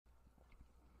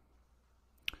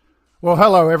Well,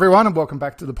 hello everyone, and welcome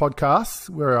back to the podcast.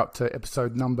 We're up to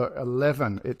episode number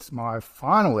 11. It's my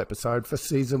final episode for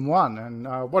season 1,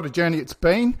 and what a journey it's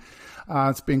been.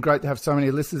 It's been great to have so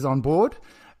many listeners on board,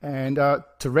 and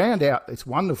to round out this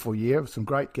wonderful year with some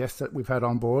great guests that we've had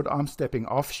on board, I'm stepping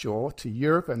offshore to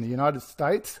Europe and the United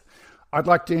States. I'd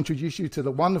like to introduce you to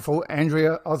the wonderful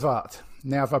Andrea Osvart.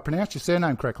 Now, if I pronounce your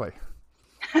surname correctly.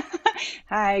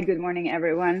 Hi, good morning,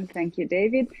 everyone. Thank you,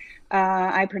 David.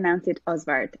 I pronounce it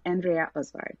Osvart, Andrea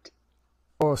Osvart.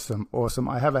 Awesome.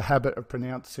 I have a habit of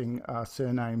pronouncing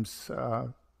surnames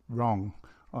wrong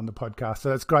on the podcast, so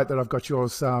that's great that I've got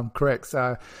yours correct.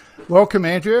 So welcome,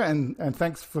 Andrea, and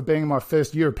thanks for being my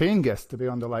first European guest to be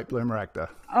on the Late Bloomer Actor.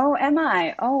 Oh, am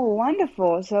I? Oh,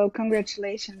 wonderful. So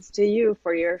congratulations to you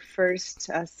for your first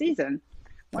season.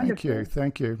 Wonderful.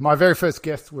 Thank you. My very first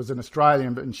guest was an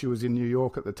Australian, and she was in New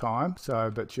York at the time.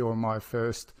 But you're my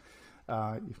first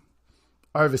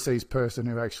overseas person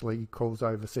who actually calls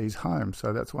overseas home.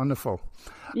 So that's wonderful.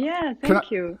 Yeah,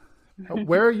 thank you.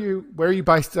 Where are you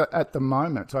based at the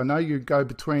moment? So I know you go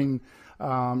between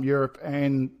Europe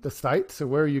and the States. So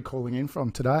where are you calling in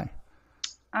from today?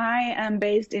 I am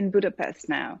based in Budapest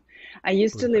now. I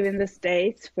used to live in the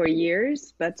States for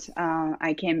years, but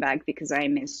I came back because I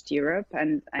missed Europe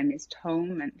and I missed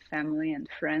home and family and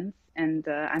friends, and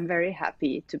I'm very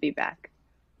happy to be back.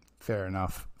 Fair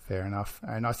enough.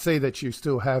 And I see that you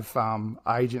still have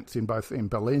agents in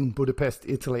Berlin, Budapest,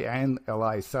 Italy, and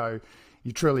LA. So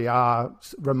you truly are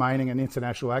remaining an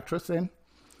international actress then?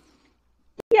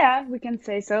 Yeah, we can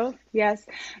say so. Yes.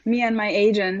 Me and my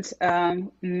agent,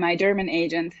 my German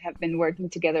agent, have been working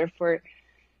together for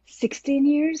 16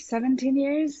 years, 17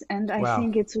 years. And I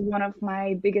think it's one of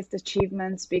my biggest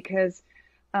achievements because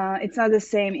it's not the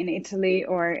same in Italy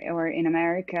or in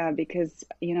America because,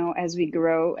 as we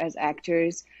grow as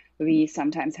actors, we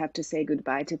sometimes have to say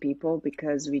goodbye to people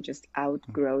because we just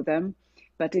outgrow them.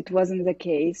 But it wasn't the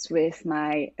case with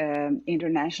my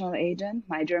international agent.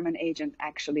 My German agent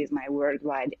actually is my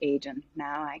worldwide agent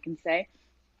now, I can say,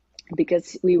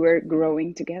 because we were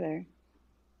growing together.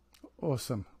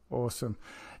 Awesome.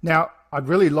 Now, I'd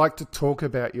really like to talk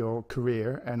about your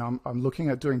career, and I'm looking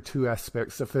at doing two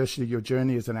aspects. So firstly, your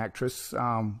journey as an actress,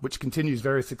 which continues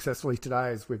very successfully today,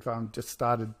 as we've just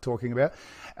started talking about.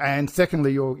 And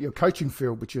secondly, your coaching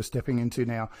field, which you're stepping into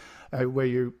now, where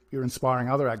you're inspiring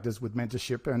other actors with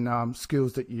mentorship and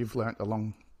skills that you've learnt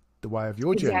along the way of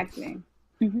your journey. Exactly.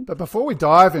 Mm-hmm. But before we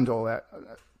dive into all that,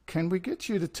 can we get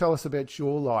you to tell us about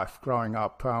your life growing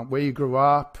up, where you grew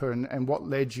up and what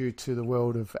led you to the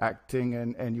world of acting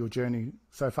and your journey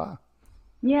so far?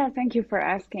 Yeah, thank you for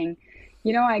asking.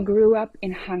 I grew up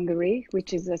in Hungary,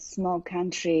 which is a small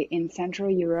country in Central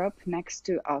Europe next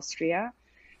to Austria.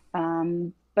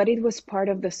 But it was part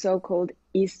of the so-called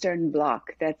Eastern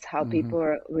Bloc. That's how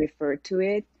people refer to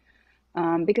it,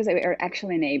 because we are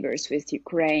actually neighbors with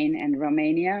Ukraine and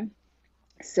Romania.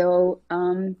 So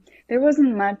there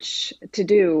wasn't much to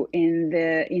do in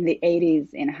the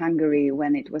 80s in Hungary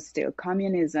when it was still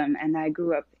communism, and I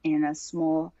grew up in a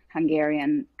small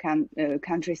Hungarian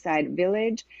countryside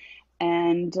village.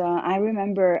 And I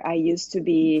remember I used to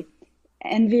be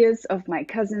envious of my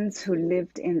cousins who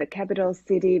lived in the capital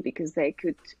city because they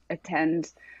could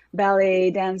attend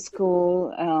ballet, dance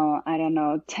school,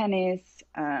 tennis,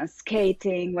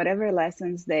 skating, whatever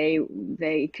lessons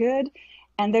they could.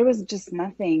 And there was just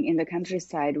nothing in the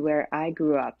countryside where I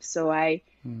grew up. So I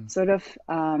sort of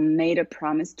made a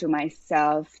promise to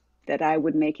myself that I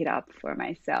would make it up for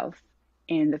myself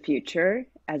in the future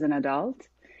as an adult.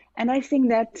 And I think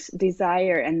that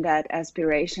desire and that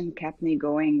aspiration kept me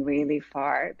going really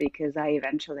far because I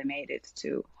eventually made it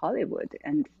to Hollywood.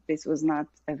 And this was not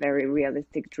a very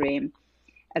realistic dream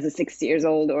as a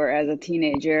 6-year-old or as a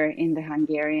teenager in the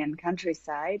Hungarian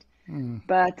countryside.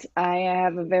 But I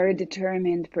have a very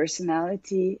determined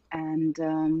personality, and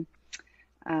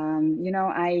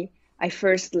I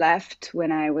first left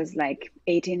when I was like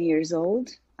 18 years old.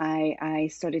 I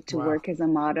started to work as a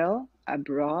model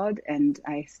abroad, and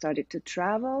I started to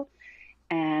travel,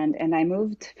 and I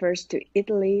moved first to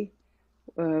Italy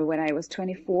when I was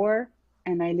 24,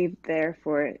 and I lived there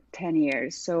for 10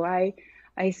 years. So I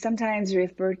sometimes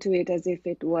refer to it as if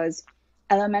it was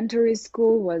elementary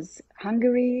school was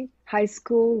Hungary, high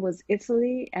school was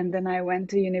Italy, and then I went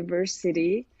to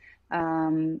university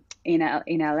in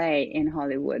LA, in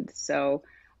Hollywood. So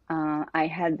I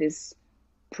had this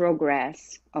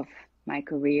progress of my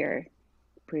career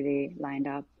pretty lined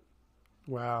up.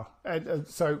 Wow. And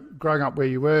so growing up where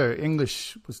you were,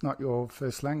 English was not your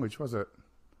first language, was it?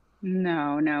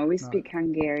 No, we speak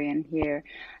Hungarian here.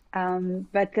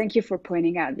 But thank you for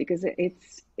pointing out, because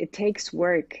it takes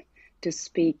work to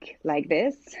speak like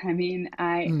this. I mean,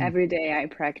 every day I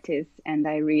practice and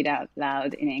I read out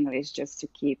loud in English just to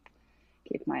keep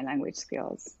my language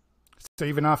skills. So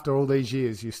even after all these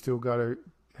years, you still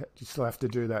have to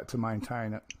do that to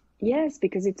maintain it. Yes,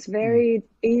 because it's very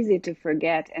easy to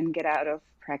forget and get out of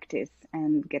practice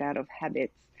and get out of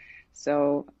habits.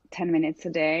 So 10 minutes a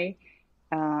day,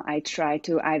 I try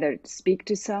to either speak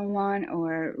to someone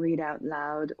or read out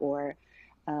loud or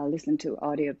listen to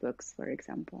audiobooks, for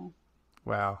example.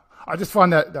 Wow. I just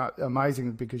find that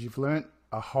amazing because you've learnt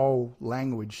a whole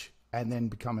language and then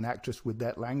become an actress with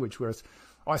that language, whereas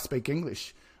I speak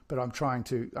English, but I'm trying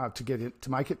to get it,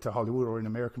 to make it to Hollywood or in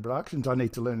American productions. I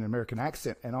need to learn an American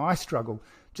accent, and I struggle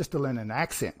just to learn an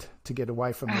accent to get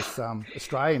away from this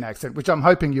Australian accent, which I'm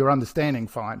hoping you're understanding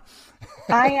fine.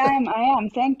 I am.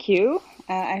 Thank you.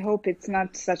 I hope it's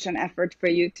not such an effort for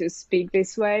you to speak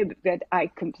this way, but I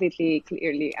completely,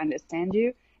 clearly understand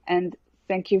you. And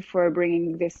thank you for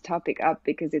bringing this topic up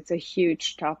because it's a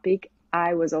huge topic.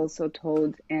 I was also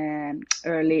told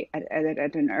early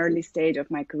at an early stage of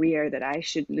my career that I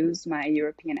should lose my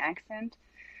European accent.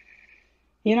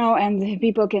 You know, and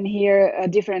people can hear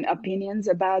different opinions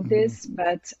about this,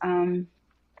 but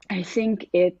I think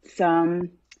it's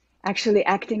actually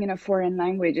acting in a foreign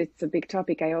language. It's a big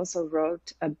topic. I also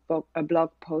wrote a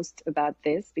blog post about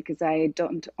this because I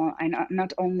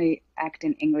not only act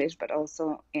in English, but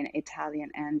also in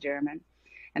Italian and German.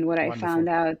 And what Wonderful. I found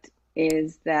out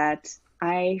is that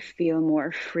I feel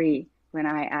more free when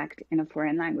I act in a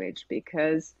foreign language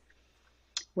because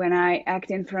when I act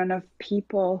in front of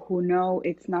people who know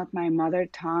it's not my mother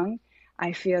tongue,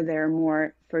 I feel they're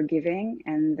more forgiving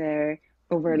and they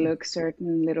overlook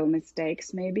certain little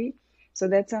mistakes maybe. So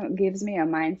that gives me a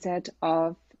mindset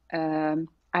of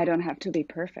I don't have to be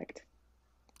perfect,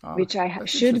 which I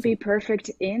should be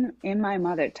perfect in my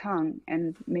mother tongue.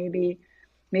 And maybe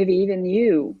even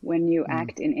you, when you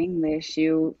act in English,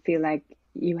 you feel like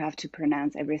you have to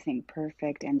pronounce everything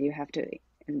perfect and you have to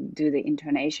do the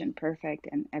intonation perfect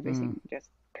and everything just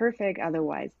perfect.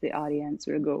 Otherwise, the audience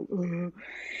will go, "Ugh."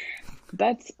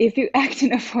 But if you act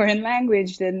in a foreign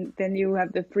language, then you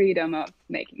have the freedom of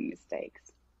making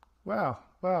mistakes. Wow.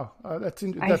 That's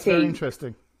very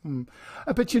interesting.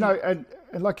 But, you know,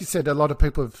 and like you said, a lot of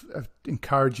people have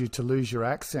encouraged you to lose your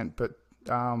accent, but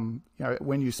you know,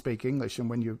 when you speak English and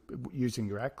when you're using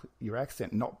your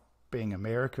accent, not being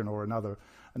American or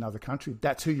another country,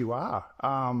 that's who you are.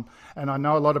 And I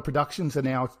know a lot of productions are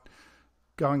now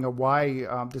going away.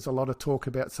 There's a lot of talk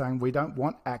about saying we don't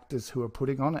want actors who are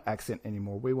putting on an accent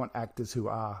anymore. We want actors who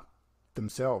are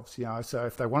themselves. You know, so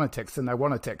if they want a Texan, they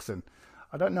want a Texan.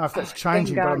 I don't know if that's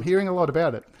changing, but I'm hearing a lot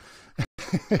about it.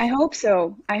 I hope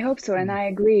so, and I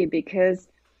agree because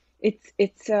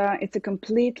it's a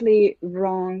completely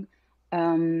wrong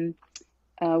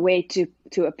way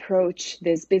to approach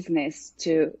this business.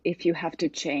 If you have to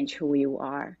change who you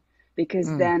are, because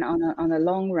then on a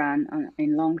long run,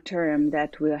 in long term,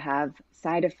 that will have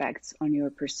side effects on your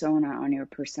persona, on your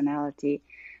personality,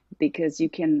 because you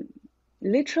can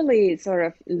literally sort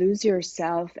of lose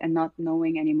yourself and not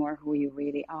knowing anymore who you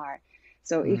really are.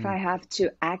 So if I have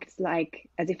to act like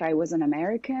as if I was an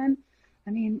American,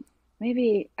 I mean,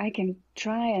 maybe I can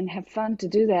try and have fun to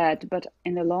do that, but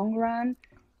in the long run,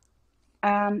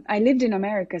 I lived in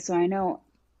America, so I know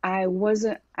I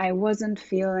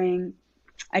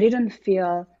didn't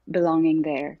feel belonging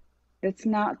there. That's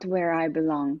not where I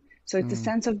belong. So it's a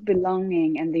sense of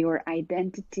belonging and your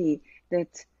identity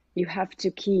that you have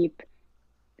to keep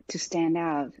to stand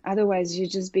out. Otherwise, you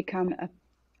just become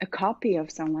a copy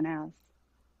of someone else.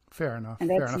 Fair enough. And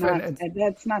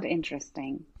that's not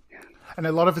interesting. And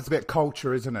a lot of it's about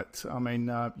culture, isn't it? I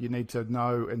mean, you need to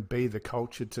know and be the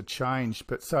culture to change.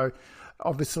 But so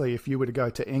obviously, if you were to go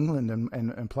to England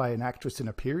and play an actress in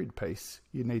a period piece,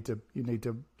 you need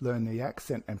to learn the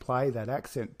accent and play that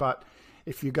accent. But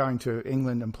if you're going to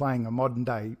England and playing a modern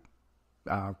day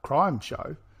crime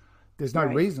show, there's no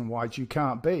reason why you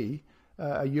can't be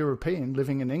a European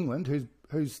living in England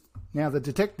who's now the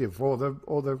detective or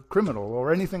the criminal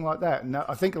or anything like that. And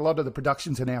I think a lot of the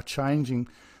productions are now changing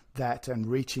that and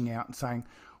reaching out and saying,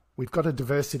 we've got a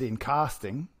diversity in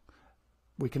casting.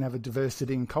 We can have a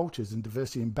diversity in cultures and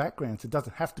diversity in backgrounds. It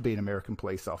doesn't have to be an American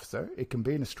police officer. It can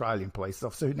be an Australian police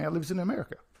officer who now lives in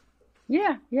America.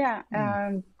 Yeah.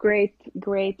 Great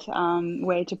way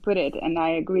to put it. And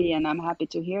I agree. And I'm happy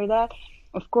to hear that.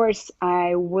 Of course,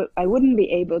 I wouldn't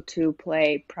be able to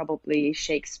play probably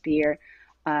Shakespeare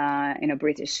in a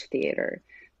British theater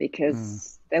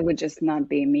because that would just not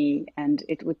be me, and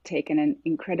it would take an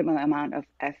incredible amount of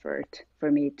effort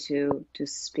for me to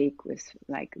speak with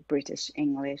like British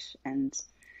English, and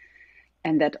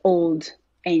and that old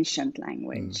ancient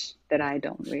language that I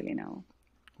don't really know.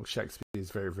 Well, Shakespeare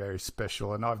is very, very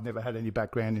special, and I've never had any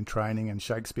background in training in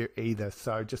Shakespeare either.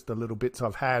 So just the little bits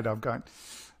I've had, I'm going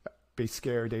be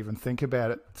scary to even think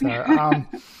about it. So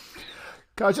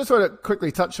I just want to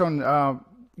quickly touch on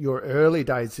your early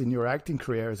days in your acting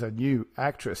career as a new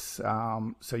actress.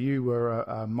 So you were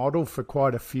a model for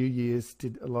quite a few years,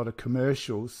 did a lot of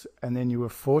commercials, and then you were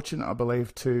fortunate, I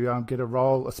believe, to get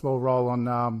a small role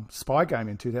on Spy Game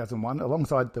in 2001,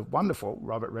 alongside the wonderful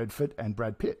Robert Redford and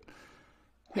Brad Pitt.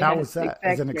 How was that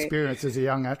as an experience as a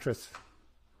young actress?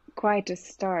 Quite a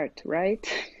start, right?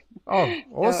 Oh,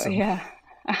 awesome. So, yeah,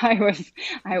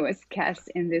 I was cast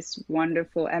in this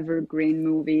wonderful evergreen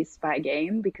movie Spy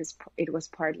Game because it was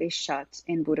partly shot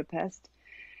in Budapest,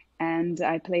 and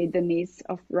I played the niece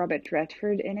of Robert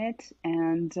Redford in it,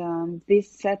 and this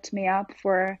set me up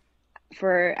for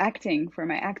acting, for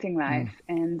my acting life.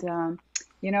 And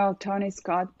Tony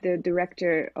Scott, the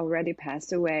director, already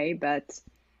passed away, but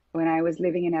when I was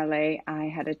living in LA, I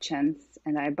had a chance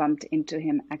and I bumped into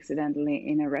him accidentally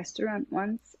in a restaurant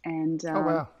once. And Oh,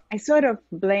 wow. I sort of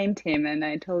blamed him and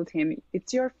I told him,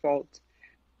 it's your fault.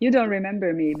 You don't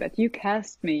remember me, but you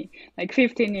cast me like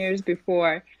 15 years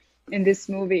before in this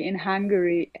movie in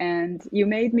Hungary. And you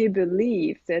made me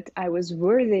believe that I was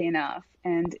worthy enough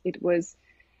and it was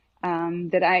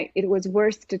it was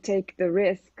worth to take the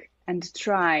risk and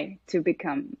try to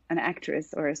become an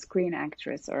actress or a screen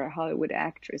actress or a Hollywood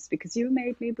actress, because you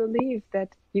made me believe that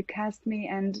you cast me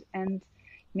and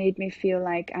made me feel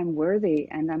like I'm worthy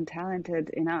and I'm talented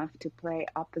enough to play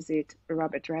opposite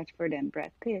Robert Redford and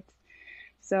Brad Pitt.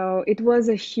 So it was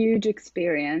a huge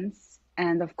experience.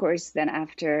 And of course, then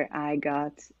after I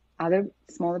got other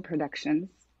smaller productions,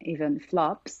 even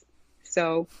flops.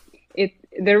 So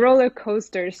the roller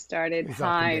coaster started It's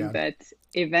high, but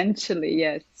eventually,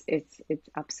 yes, it's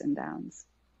ups and downs.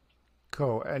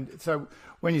 Cool. And so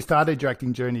when you started your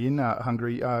acting journey in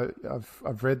Hungary,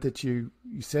 I've read that you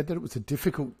said that it was a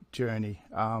difficult journey.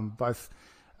 Both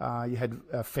you had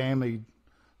a family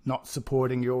not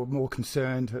supporting you, or more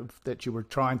concerned that you were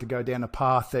trying to go down a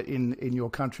path that in your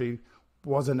country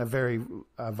wasn't a very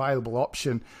available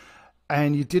option,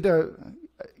 and you did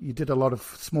a lot of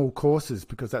small courses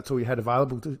because that's all you had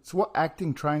available. So what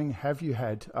acting training have you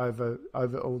had over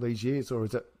all these years, or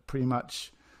is it pretty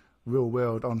much real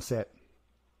world on set?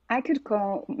 I could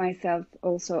call myself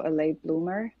also a late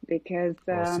bloomer because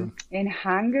Awesome. in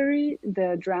Hungary,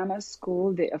 the drama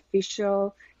school, the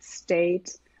official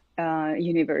state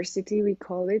university, we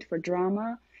call it for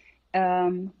drama,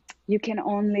 you can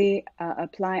only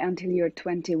apply until you're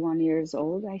 21 years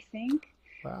old, I think.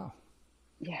 Wow.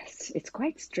 Yes, it's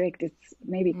quite strict. It's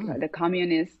maybe the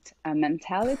communist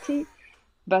mentality,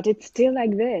 but it's still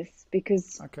like this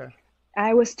because Okay.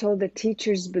 I was told that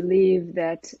teachers believe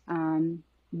that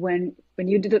when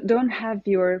you don't have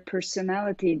your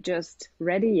personality just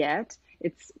ready yet,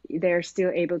 they're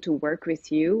still able to work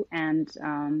with you and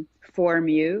form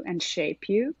you and shape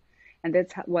you, and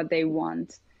that's what they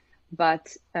want.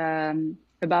 But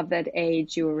above that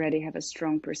age, you already have a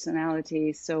strong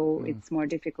personality, so it's more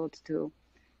difficult to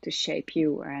shape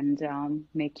you and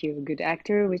make you a good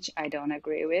actor, which I don't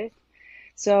agree with.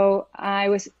 So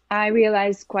I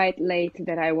realized quite late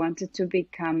that I wanted to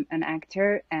become an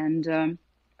actor, and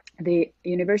the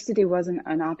university wasn't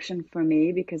an option for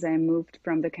me because I moved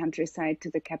from the countryside to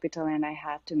the capital and I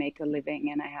had to make a living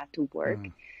and I had to work.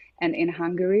 And in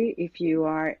Hungary, if you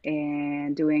are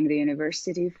doing the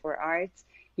university for arts,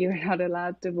 you're not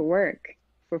allowed to work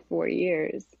for 4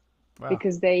 years. Wow.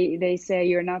 Because they say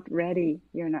you're not ready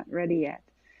yet.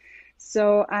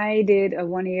 So I did a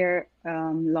 1 year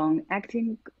long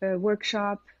acting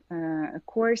workshop, a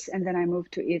course, and then I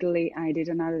moved to Italy. I did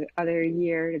another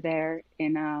year there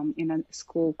in a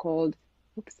school called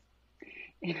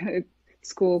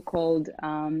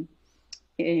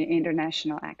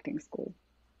International Acting School.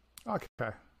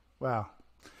 Okay. Wow.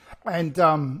 And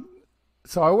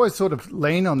so I always sort of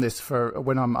lean on this for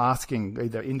when I'm asking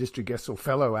either industry guests or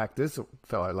fellow actors or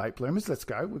fellow late bloomers. Let's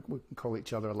go. We can call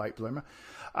each other a late bloomer.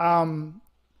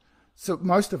 So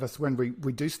most of us, when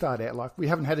we do start out life, we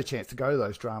haven't had a chance to go to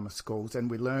those drama schools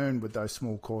and we learn with those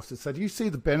small courses. So do you see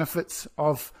the benefits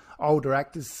of older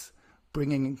actors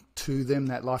bringing to them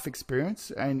that life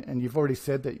experience? And you've already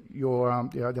said that your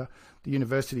the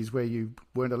universities where you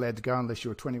weren't allowed to go unless you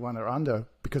were 21 or under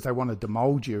because they wanted to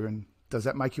mold you. And does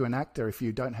that make you an actor if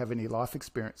you don't have any life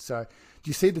experience? So do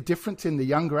you see the difference in the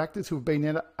younger actors who've been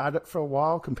at it for a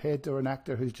while compared to an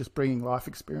actor who's just bringing life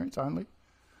experience only?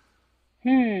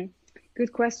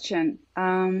 Good question.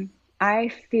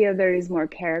 I feel there is more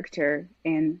character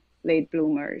in late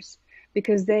bloomers,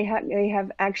 because they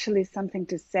have actually something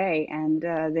to say, and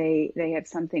they have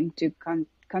something to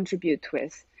contribute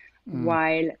with, Mm,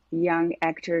 while young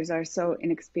actors are so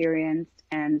inexperienced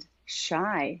and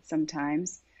shy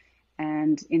sometimes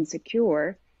and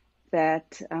insecure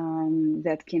that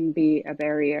that can be a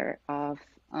barrier of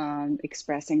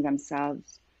expressing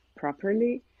themselves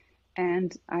properly.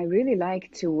 And I really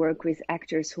like to work with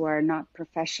actors who are not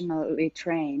professionally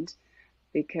trained,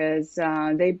 because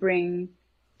they bring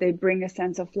a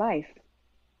sense of life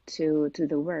to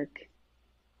the work.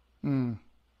 mm.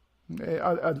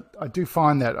 I do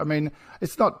find that. I mean,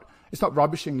 it's not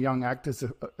rubbishing young actors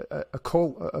a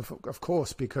call of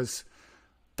course, because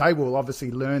they will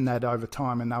obviously learn that over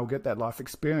time and they'll get that life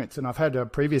experience. And I've had a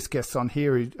previous guest on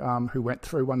here who went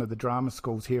through one of the drama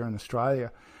schools here in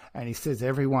Australia, and he says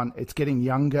it's getting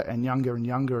younger and younger and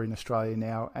younger in Australia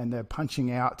now, and they're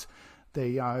punching out the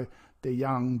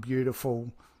young,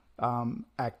 beautiful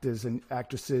actors and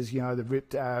actresses, the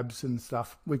ripped abs and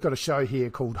stuff. We've got a show here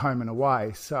called Home and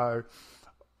Away, so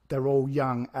they're all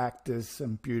young actors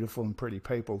and beautiful and pretty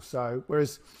people. So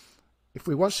whereas if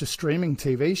we watch the streaming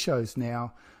TV shows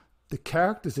now, the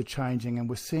characters are changing, and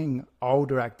we're seeing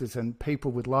older actors and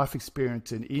people with life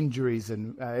experience and injuries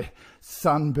and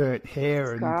sunburnt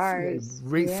hair and Scars,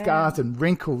 scars yeah. and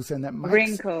wrinkles, and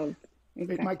Wrinkles,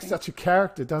 it makes exactly. such a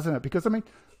character, doesn't it? Because I mean,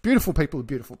 beautiful people are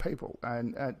beautiful people,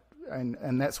 and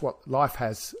that's what life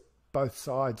has, both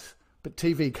sides. But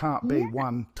TV can't be Yeah,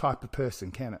 one type of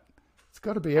person, can it? It's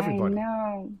got to be I everybody.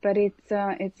 know, but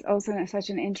it's also such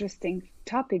an interesting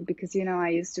topic, because I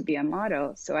used to be a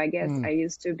model, so I guess Mm, I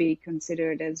used to be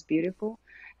considered as beautiful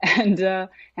and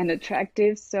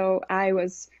attractive. So I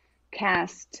was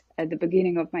cast at the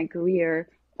beginning of my career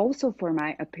also for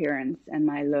my appearance and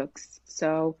my looks.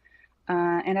 So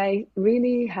and I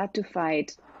really had to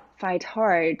fight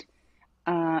hard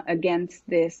against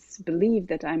this belief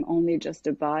that I'm only just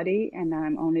a body and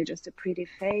I'm only just a pretty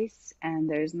face, and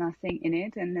there's nothing in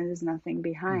it and there's nothing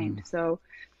behind. mm, So,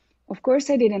 of course,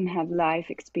 I didn't have life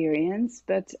experience,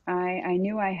 but I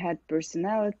knew I had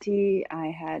personality, I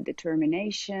had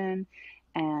determination,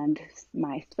 and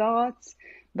my thoughts,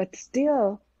 but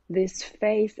still, this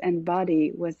face and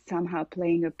body was somehow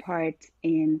playing a part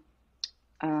in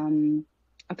um,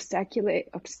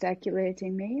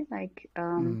 obstaculating me, like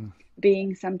mm,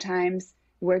 being sometimes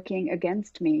working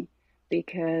against me,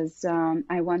 because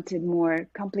I wanted more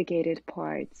complicated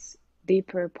parts,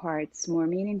 deeper parts, more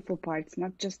meaningful parts,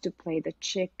 not just to play the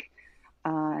chick,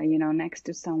 next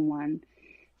to someone.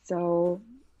 So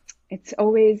it's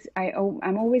always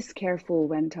I'm always careful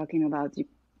when talking about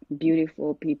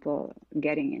beautiful people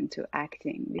getting into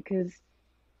acting,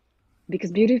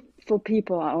 because beautiful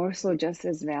people are also just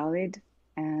as valid,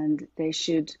 and they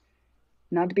should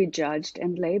not be judged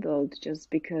and labeled just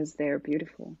because they're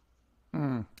beautiful.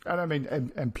 mm. And I mean,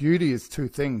 and beauty is two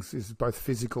things: is both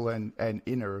physical and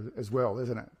inner as well,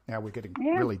 isn't it? Now we're getting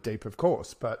Yeah, really deep, of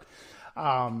course, but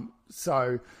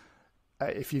so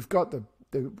if you've got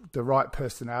the right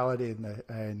personality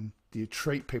and you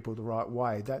treat people the right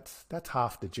way, that's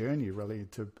half the journey, really,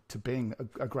 to being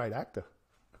a great actor.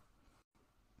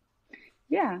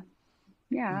 yeah,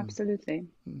 yeah, absolutely.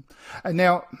 And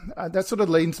now that sort of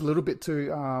leans a little bit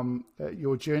to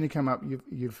your journey come up.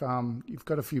 You've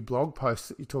got a few blog posts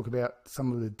that you talk about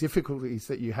some of the difficulties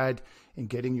that you had in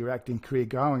getting your acting career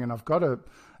going. And I've got a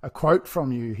quote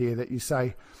from you here that you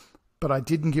say, "But I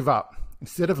didn't give up.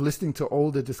 Instead of listening to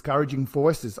all the discouraging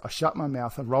voices, I shut my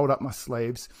mouth and rolled up my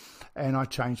sleeves, and I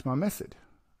changed my method."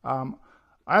 I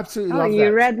absolutely Oh, love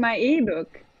you that. read my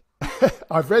ebook.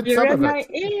 I've read You some read of my it.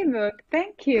 ebook.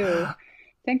 Thank you.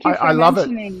 Thank you I for love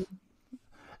it. mentioning.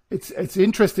 It's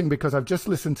interesting because I've just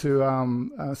listened to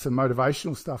some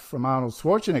motivational stuff from Arnold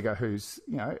Schwarzenegger, who's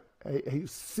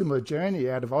he's similar journey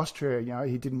out of Austria.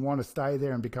 He didn't want to stay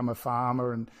there and become a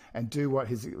farmer and do what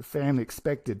his family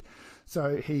expected,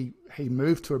 so he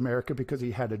moved to America because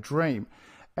he had a dream,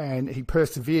 and he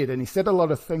persevered. And he said a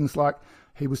lot of things like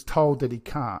he was told that he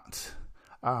can't.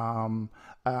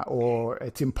 Or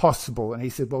it's impossible. And he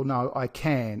said, well, no, I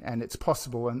can, and it's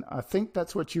possible. And I think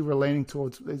that's what you were leaning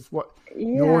towards, is what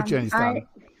your Yeah, journey's done.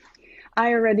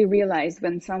 I already realized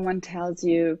when someone tells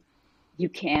you you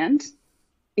can't,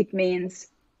 it means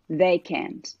they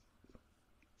can't.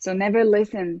 So never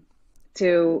listen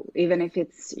to, even if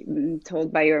it's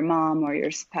told by your mom or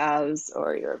your spouse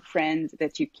or your friend,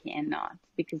 that you cannot,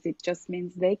 because it just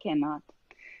means they cannot.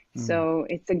 Mm, So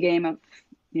it's a game of,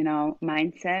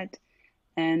 mindset.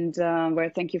 And where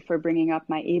thank you for bringing up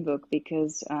my ebook,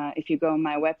 because if you go on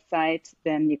my website,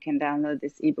 then you can download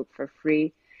this ebook for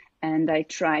free. And I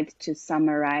tried to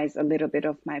summarize a little bit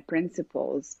of my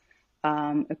principles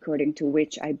according to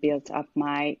which I built up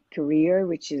my career,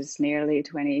 which is nearly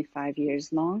 25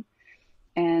 years long.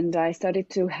 And I started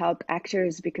to help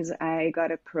actors because I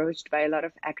got approached by a lot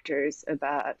of actors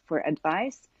for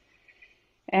advice.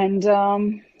 And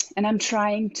I'm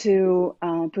trying to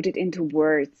put it into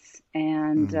words.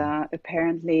 And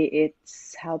apparently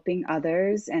it's helping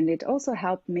others. And it also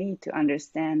helped me to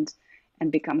understand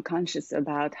and become conscious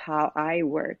about how I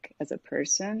work as a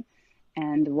person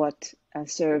and what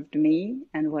served me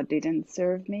and what didn't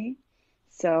serve me.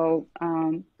 So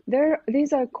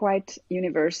these are quite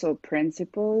universal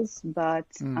principles, but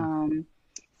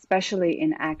especially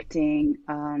in acting,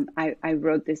 I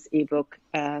wrote this ebook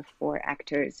for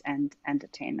actors and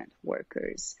entertainment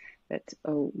workers, that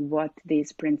what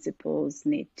these principles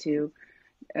need to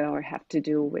or have to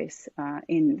do with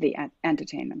in the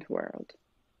entertainment world.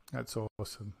 That's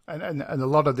awesome. And a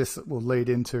lot of this will lead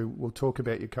into, we'll talk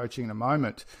about your coaching in a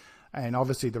moment. And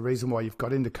obviously the reason why you've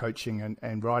got into coaching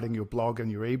and writing your blog and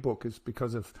your ebook is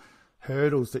because of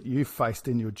hurdles that you've faced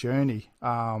in your journey,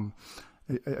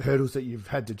 hurdles that you've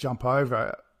had to jump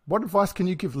over. What advice can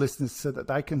you give listeners so that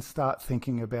they can start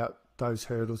thinking about those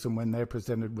hurdles and when they're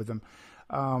presented with them?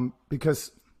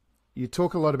 Because you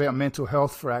talk a lot about mental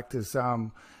health for actors,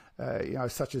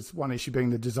 such as one issue being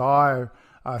the desire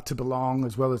to belong,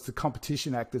 as well as the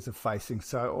competition actors are facing.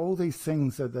 So all these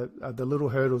things are the little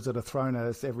hurdles that are thrown at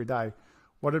us every day.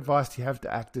 What advice do you have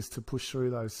to actors to push through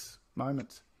those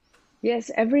moments? Yes,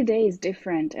 every day is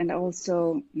different, and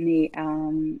also me,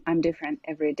 I'm different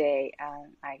every day.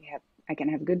 I can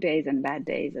have good days and bad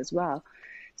days as well.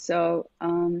 So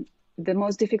the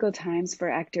most difficult times for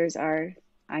actors are,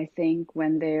 I think,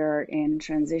 when they are in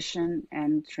transition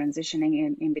and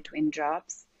transitioning in between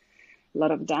jobs. A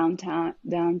lot of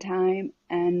downtime,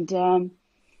 and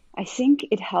I think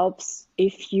it helps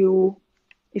if you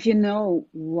know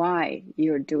why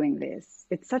you're doing this.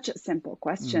 It's such a simple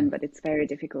question, but it's very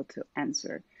difficult to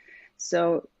answer.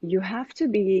 So you have to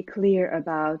be clear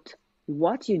about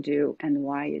what you do and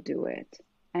why you do it.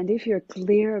 And if you're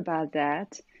clear about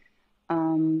that,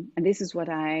 and this is what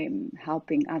I'm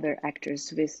helping other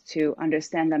actors with, to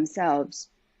understand themselves.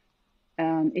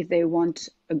 If they want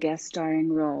a guest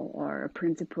starring role or a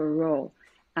principal role,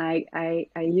 I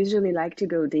usually like to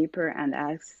go deeper and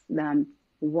ask them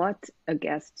what a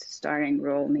guest starring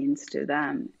role means to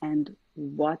them and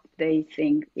what they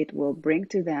think it will bring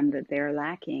to them that they're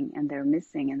lacking and they're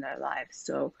missing in their lives.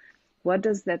 So what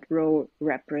does that role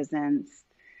represent,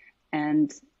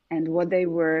 and what they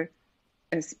were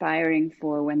aspiring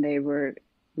for when they were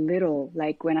little,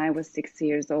 like when I was 6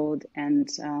 years old and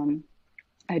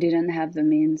I didn't have the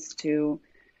means to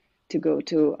go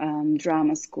to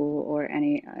drama school or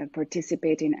any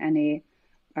participate in any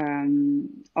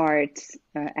art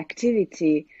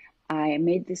activity. I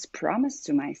made this promise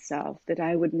to myself that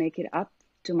I would make it up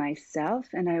to myself,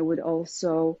 and I would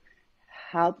also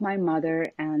help my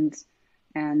mother and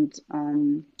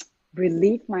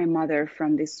relieve my mother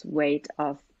from this weight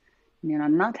of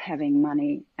not having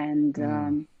money and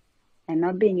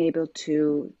not being able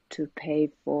to pay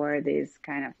for these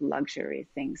kind of luxury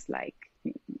things like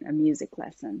a music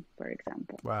lesson, for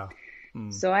example. Wow.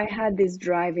 So I had this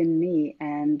drive in me,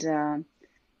 and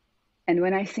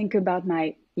when I think about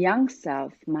my young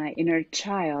self, my inner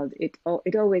child, it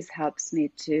always helps me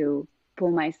to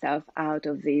pull myself out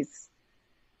of these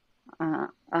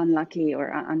unlucky or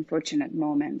unfortunate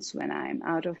moments when I'm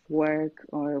out of work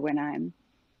or when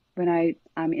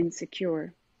I'm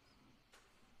insecure.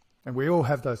 And we all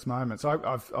have those moments.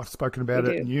 I've spoken about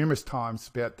it numerous times,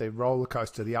 about the roller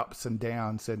coaster, the ups and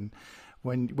downs. And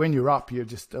when you're up, you're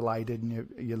just elated and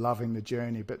you're loving the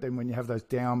journey. But then when you have those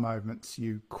down moments,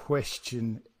 you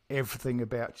question everything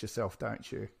about yourself,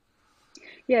 don't you?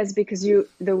 Yes, because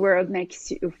the world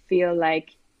makes you feel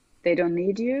like they don't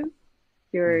need you.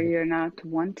 You're not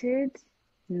wanted.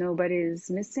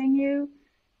 Nobody's missing you.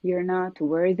 You're not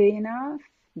worthy enough.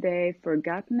 They've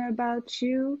forgotten about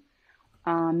you.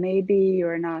 Maybe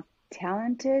you're not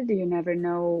talented. You never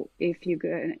know if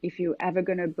you ever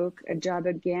gonna book a job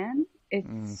again.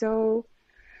 It's so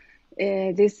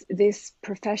this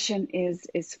profession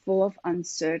is full of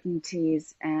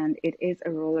uncertainties, and it is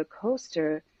a roller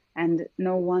coaster. And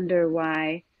no wonder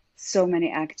why so many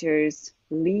actors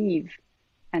leave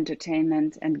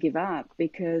entertainment and give up,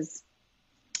 because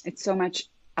it's so much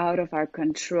out of our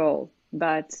control.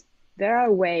 But there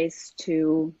are ways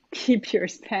to keep your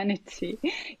sanity,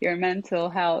 your mental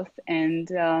health, and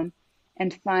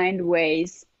find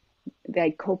ways,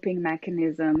 like coping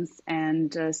mechanisms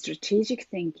and strategic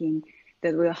thinking,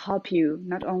 that will help you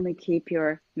not only keep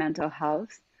your mental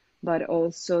health, but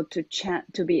also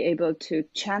to be able to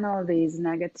channel these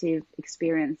negative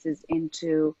experiences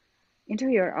into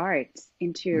your art,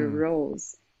 into your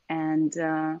roles, and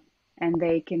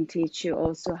they can teach you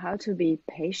also how to be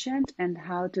patient and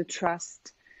how to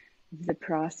trust the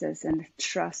process and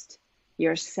trust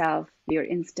yourself, your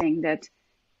instinct that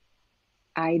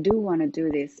I do want to do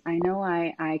this. I know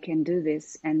I can do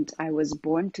this, and I was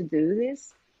born to do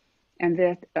this. And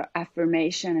that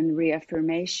affirmation and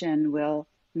reaffirmation will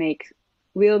make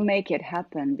it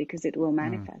happen because it will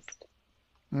manifest.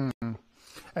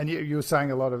 And you were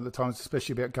saying a lot of the times,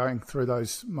 especially about going through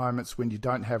those moments when you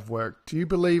don't have work. Do you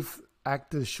believe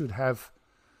actors should have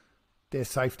their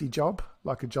safety job,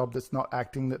 like a job that's not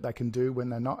acting that they can do when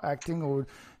they're not acting? Or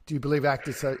do you believe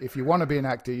actors, so if you want to be an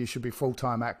actor, you should be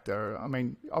full-time actor? I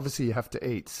mean, obviously you have to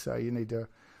eat, so you need to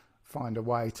find a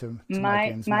way to make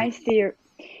ends meet.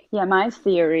 My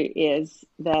theory is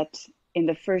that in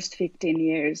the first 15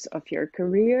 years of your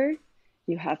career,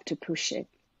 you have to push it.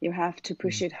 You have to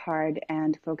push it hard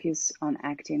and focus on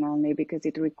acting only, because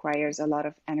it requires a lot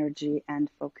of energy and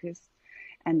focus.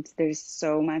 And there's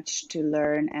so much to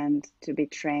learn and to be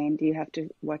trained. You have to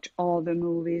watch all the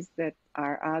movies that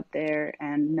are out there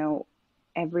and know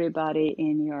everybody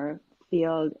in your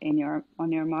field,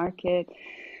 on your market.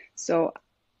 So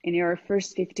in your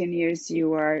first 15 years,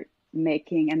 you are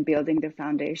making and building the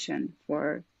foundation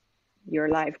for your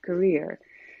life career.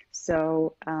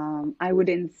 So I would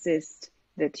insist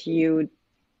that you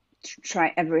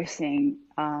try everything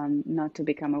not to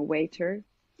become a waiter.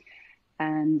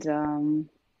 And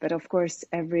but of course,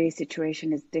 every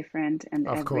situation is different, and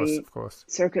Of every course.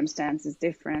 circumstance is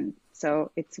different.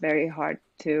 So it's very hard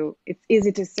it's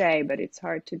easy to say, but it's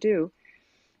hard to do.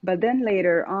 But then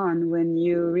later on, when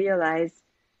you realize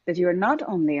that you're not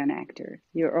only an actor,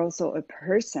 you're also a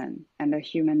person and a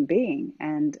human being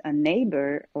and a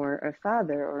neighbor or a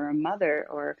father or a mother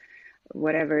or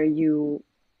whatever you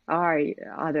are,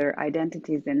 other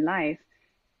identities in life,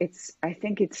 I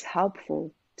think it's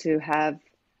helpful to have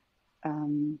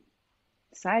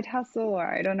side hustle, or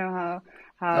I don't know how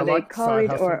I they like call side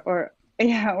it, hustle. or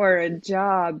yeah, or a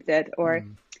job or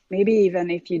maybe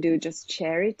even if you do just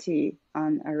charity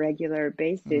on a regular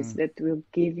basis, that will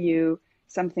give you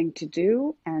something to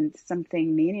do and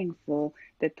something meaningful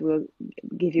that will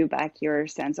give you back your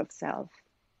sense of self.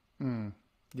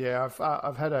 Yeah,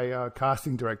 I've had a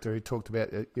casting director who talked about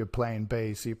your plan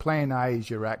B. So your plan A is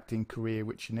your acting career,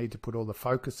 which you need to put all the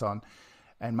focus on,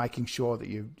 and making sure that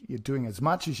you're doing as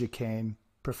much as you can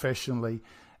professionally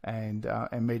and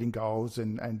meeting goals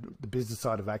and the business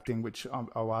side of acting, which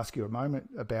I'll ask you a moment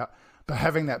about. But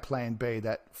having that plan B,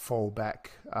 that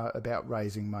fallback about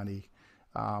raising money,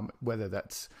 whether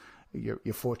that's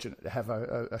you're fortunate to have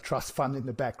a trust fund in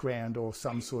the background or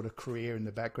some sort of career in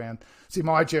the background. See,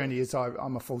 my journey is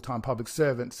I'm a full-time public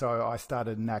servant, so I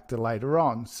started an actor later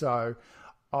on. So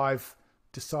I've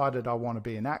decided I want to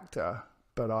be an actor,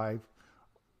 but I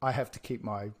have to keep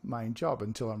my main job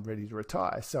until I'm ready to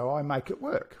retire. So I make it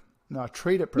work and I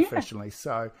treat it professionally. Yeah.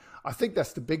 So I think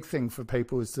that's the big thing for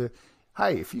people is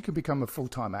hey, if you can become a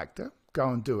full-time actor, go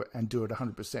and do it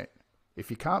 100%. If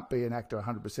you can't be an actor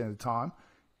 100% of the time,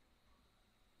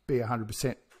 be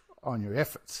 100% on your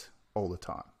efforts all the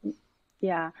time.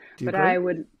 Yeah, Do you but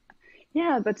agree?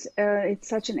 it's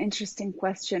such an interesting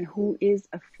question. Who is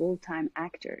a full-time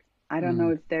actor? I don't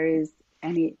know if there is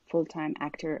any full-time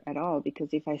actor at all, because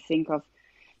if I think of,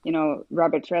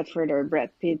 Robert Redford or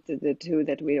Brad Pitt, the two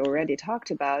that we already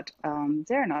talked about,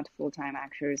 they're not full-time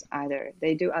actors either.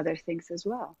 They do other things as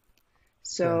well. Yeah,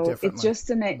 So it's definitely. just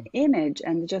an image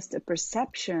and just a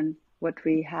perception what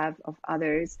we have of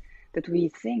others, that we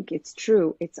think it's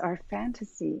true. It's our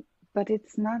fantasy, but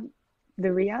it's not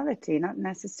the reality, not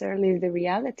necessarily the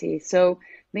reality. So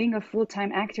being a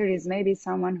full-time actor is maybe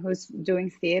someone who's doing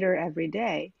theater every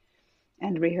day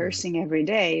and rehearsing every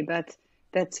day, but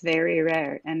that's very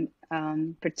rare. And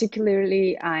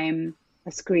particularly, I'm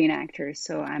a screen actor,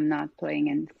 so I'm not playing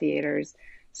in theaters.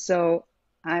 So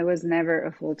I was never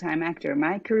a full-time actor.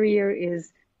 My career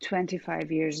is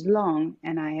 25 years long,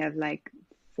 and I have like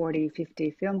 40,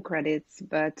 50 film credits,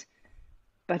 but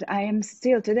I am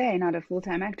still today not a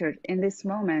full-time actor. In this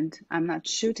moment, I'm not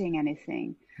shooting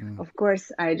anything. Of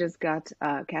course, I just got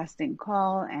a casting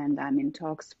call and I'm in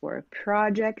talks for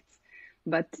projects,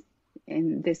 but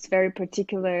in this very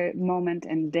particular moment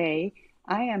and day,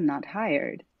 I am not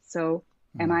hired. So,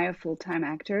 am I a full-time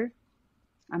actor?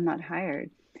 I'm not hired.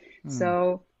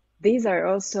 So, these are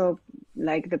also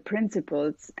like the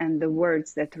principles and the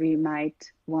words that we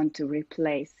might want to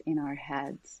replace in our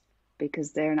heads,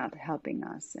 because they're not helping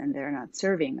us and they're not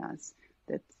serving us.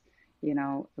 That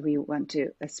we want to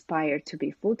aspire to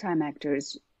be full-time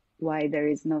actors, why there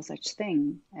is no such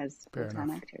thing as Fair full-time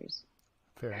enough. actors.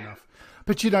 Fair enough.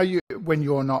 But when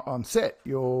you're not on set,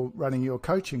 you're running your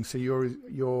coaching, so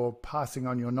you're passing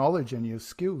on your knowledge and your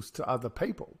skills to other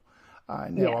people. Now,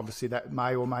 Yes. obviously, that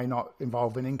may or may not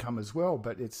involve an income as well,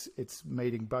 but it's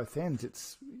meeting both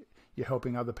ends. You're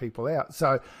helping other people out.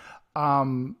 So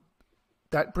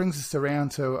that brings us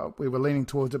around to, we were leaning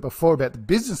towards it before, about the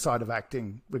business side of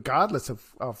acting, regardless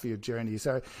of your journey.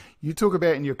 So you talk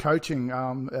about in your coaching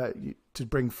to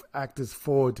bring actors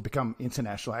forward to become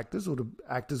international actors, or to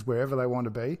actors wherever they want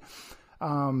to be.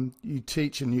 You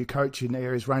teach and you coach in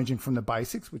areas ranging from the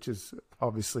basics, which is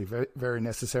obviously very, very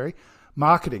necessary,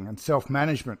 marketing and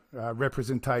self-management,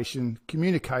 representation,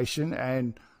 communication,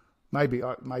 and maybe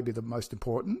the most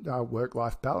important,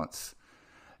 work-life balance.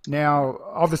 Now,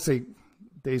 obviously,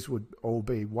 these would all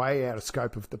be way out of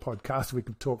scope of the podcast. We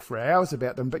could talk for hours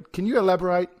about them, but can you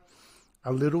elaborate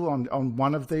a little on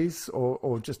one of these,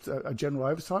 or just a general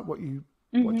oversight, what you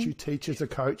teach as a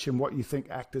coach and what you think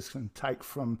actors can take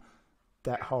from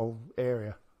that whole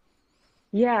area?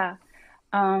 Yeah.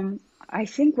 I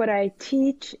think what I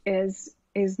teach has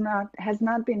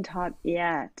not been taught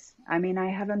yet. I mean, I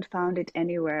haven't found it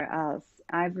anywhere else.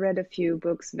 I've read a few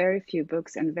books, very few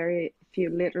books, and very few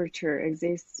literature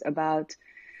exists about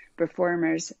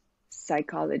performers'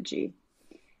 psychology.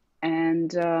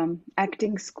 And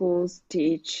acting schools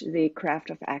teach the craft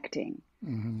of acting,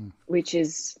 which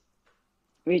is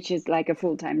like a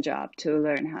full-time job to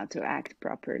learn how to act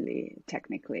properly,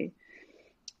 technically.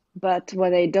 But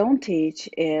what they don't teach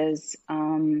is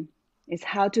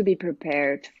how to be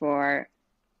prepared for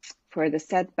the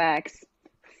setbacks,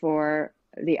 for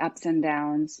the ups and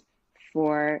downs,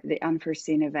 for the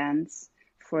unforeseen events,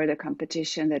 for the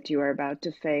competition that you are about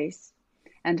to face.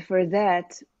 And for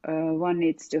that, one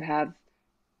needs to have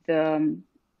the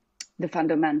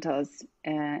fundamentals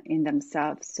in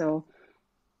themselves. So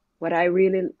what I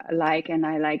really like, and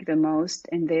I like the most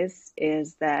in this,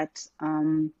 is that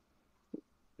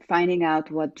finding out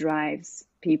what drives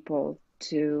people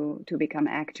to become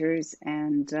actors,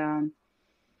 and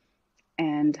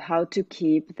how to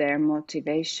keep their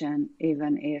motivation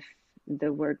even if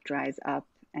the work dries up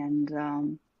and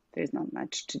there's not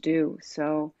much to do.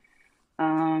 So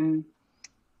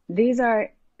these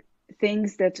are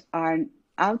things that are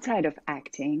outside of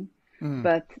acting,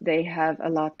 but they have a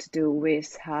lot to do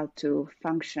with how to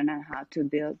function and how to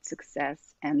build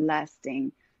success and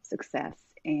lasting success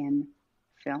in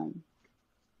film.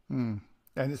 And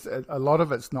a lot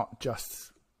of it's not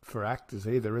just for actors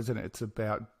either, isn't it? It's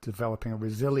about developing a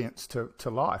resilience to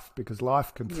life, because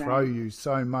life can throw you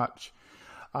so much.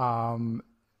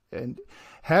 And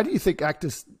how do you think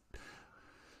actors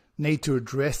need to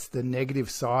address the negative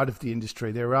side of the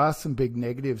industry? There are some big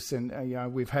negatives, and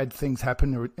we've had things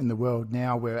happen in the world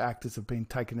now where actors have been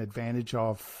taken advantage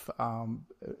of.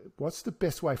 What's the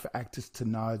best way for actors to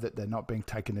know that they're not being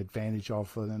taken advantage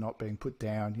of, or they're not being put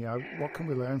down? What can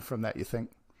we learn from that, you think?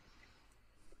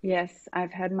 Yes,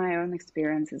 I've had my own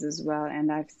experiences as well,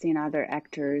 and I've seen other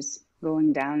actors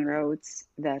going down roads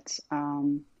that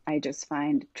I just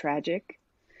find tragic.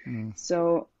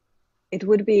 So it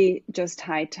would be just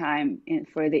high time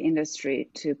for the industry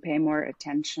to pay more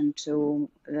attention to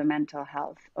the mental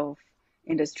health of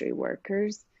industry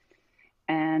workers.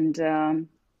 And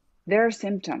there are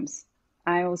symptoms.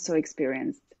 I also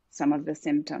experienced some of the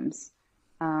symptoms.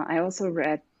 I also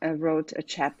wrote a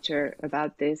chapter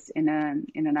about this in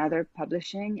another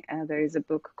publishing. There is a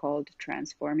book called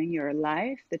Transforming Your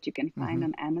Life that you can find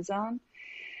on Amazon.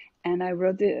 And I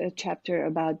wrote a chapter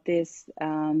about this,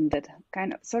 that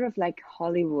kind of sort of like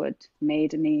Hollywood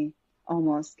made me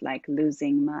almost like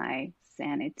losing my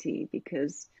sanity,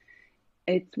 because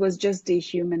it was just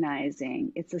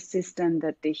dehumanizing. It's a system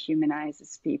that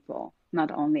dehumanizes people,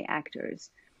 not only actors.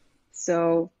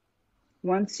 So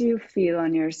once you feel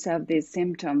on yourself these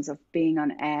symptoms of being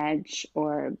on edge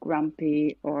or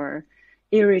grumpy or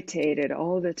irritated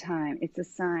all the time, it's a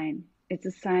sign. It's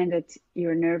a sign that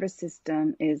your nervous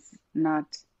system is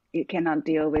not, it cannot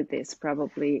deal with this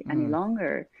probably any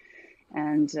longer.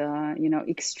 And,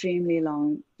 extremely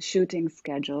long shooting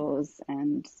schedules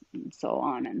and so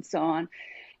on and so on.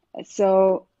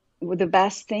 So the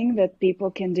best thing that people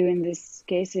can do in this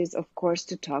case is, of course,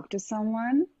 to talk to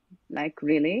someone. Like,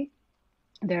 really,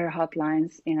 there are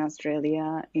hotlines in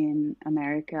Australia, in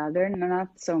America. There are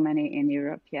not so many in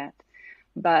Europe yet.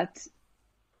 But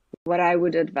what I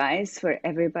would advise for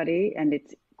everybody, and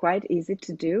it's quite easy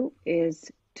to do,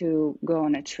 is to go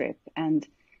on a trip. And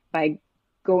by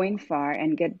going far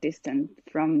and get distant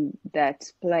from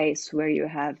that place where you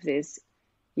have this,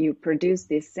 you produce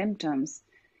these symptoms,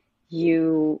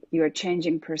 you're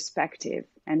changing perspective,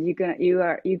 and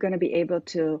you're gonna be able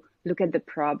to look at the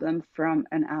problem from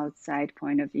an outside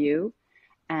point of view,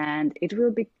 and it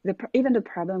will be even the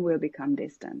problem will become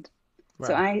distant.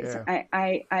 So Wow. Yeah.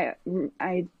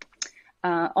 I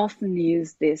often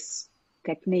use this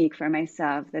technique for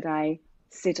myself, that I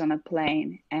sit on a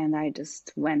plane and I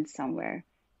just went somewhere,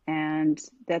 and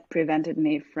that prevented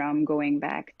me from going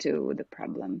back to the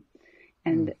problem.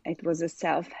 And it was a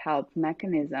self-help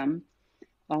mechanism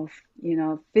of,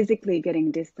 physically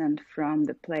getting distant from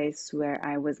the place where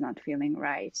I was not feeling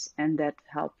right. And that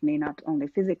helped me not only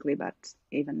physically, but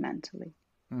even mentally.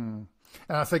 And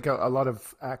I think a lot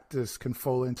of actors can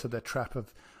fall into the trap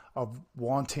of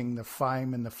wanting the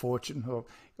fame and the fortune,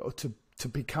 or to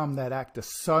become that actor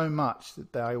so much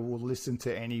that they will listen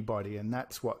to anybody. And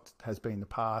that's what has been the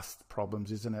past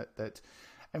problems, isn't it?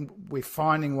 And we're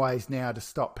finding ways now to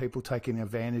stop people taking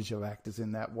advantage of actors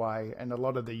in that way. And a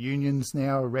lot of the unions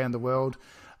now around the world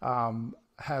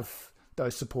have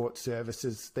those support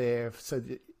services there. So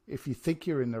that if you think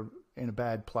you're in a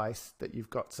bad place, that you've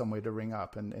got somewhere to ring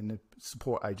up and the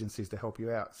support agencies to help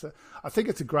you out. So I think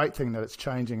it's a great thing that it's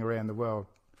changing around the world.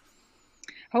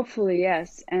 Hopefully,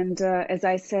 yes. And as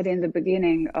I said in the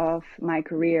beginning of my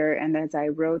career, and as I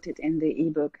wrote it in the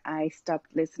ebook, I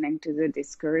stopped listening to the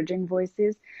discouraging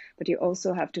voices, but you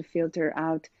also have to filter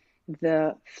out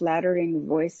the flattering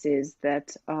voices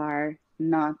that are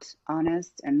not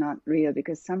honest and not real,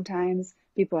 because sometimes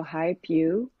people hype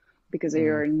you because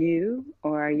you're new,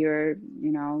 or you're,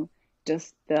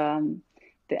 just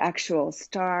the actual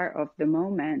star of the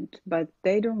moment, but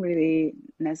they don't really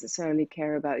necessarily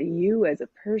care about you as a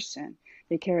person.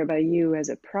 They care about you as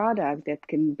a product that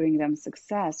can bring them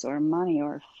success or money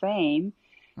or fame.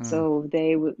 So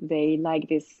they like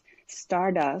this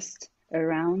stardust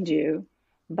around you.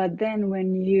 But then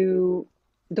when you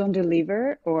don't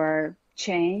deliver or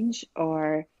change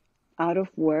or out of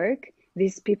work,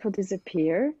 these people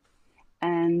disappear,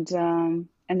 and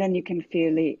then you can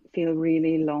feel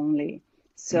really lonely.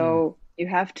 So you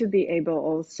have to be able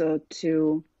also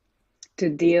to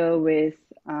deal with,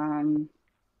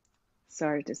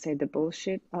 sorry to say, the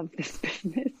bullshit of this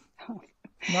business.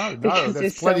 No, Because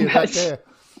there's plenty of that there.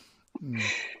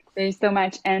 There's so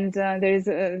much. And there's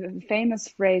a famous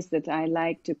phrase that I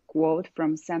like to quote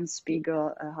from Sam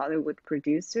Spiegel, a Hollywood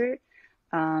producer,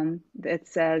 that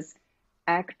says,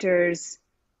 actors,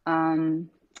 how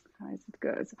does it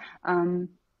goes?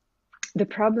 The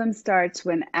problem starts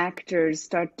when actors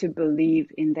start to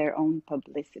believe in their own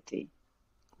publicity.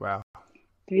 Wow.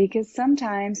 Because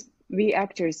sometimes we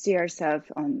actors see ourselves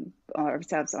on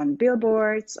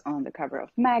billboards, on the cover of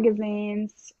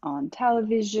magazines, on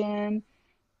television.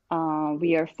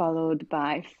 We are followed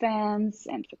by fans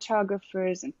and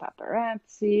photographers and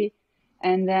paparazzi.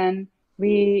 And then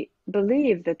we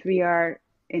believe that we are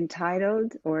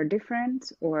entitled or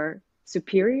different or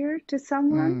superior to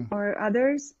someone or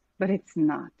others. But it's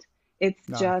not.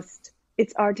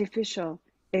 It's artificial.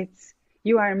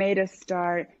 You are made a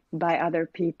star by other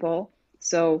people,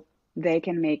 so they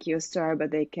can make you a star,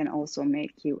 but they can also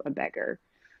make you a beggar.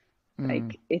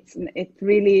 Like it's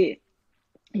really,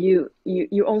 you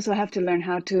also have to learn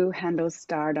how to handle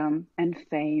stardom and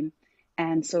fame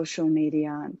and social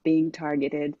media, being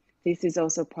targeted. This is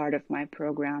also part of my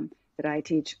program that I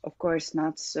teach. Of course,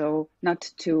 not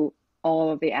to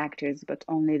all of the actors, but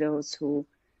only those who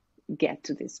get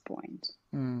to this point.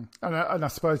 And I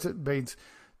suppose it means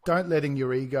don't letting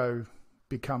your ego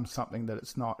become something that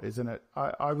it's not, isn't it?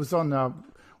 I was on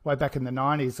way back in the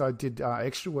 90s. I did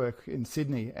extra work in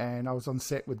Sydney, and I was on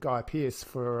set with Guy Pearce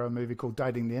for a movie called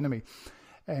Dating the Enemy.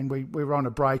 And we were on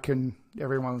a break, and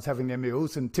everyone was having their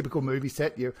meals. And typical movie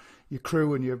set, your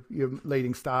crew and your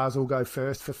leading stars all go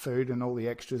first for food, and all the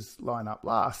extras line up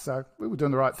last. So we were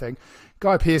doing the right thing.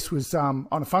 Guy Pearce was on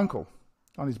a phone call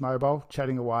on his mobile,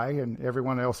 chatting away, and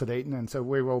everyone else had eaten, and so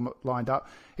we were all lined up.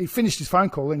 He finished his phone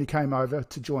call and he came over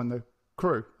to join the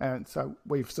crew, and so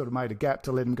we've sort of made a gap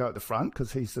to let him go at the front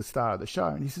because he's the star of the show.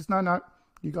 And he says, no,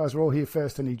 you guys are all here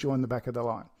first, and he joined the back of the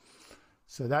line.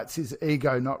 So that's his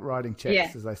ego not writing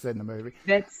checks, as they said in the movie.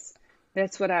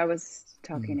 That's what I was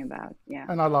talking about. Yeah,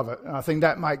 and I love it. And I think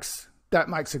that makes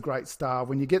a great star.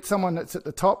 When you get someone that's at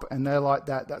the top and they're like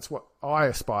that, that's what I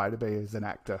aspire to be as an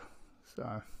actor.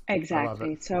 So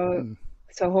exactly. So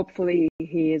hopefully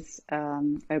he is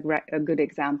a good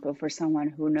example for someone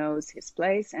who knows his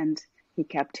place and he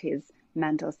kept his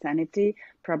mental sanity.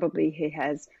 Probably he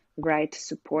has right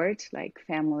support, like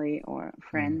family or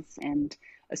friends, and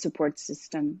a support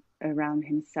system around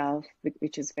himself,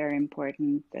 which is very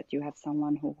important, that you have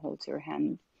someone who holds your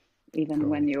hand even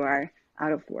when you are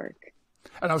out of work.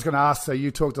 And I was going to ask, so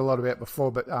you talked a lot about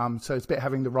before, but so it's about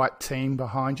having the right team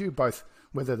behind you, both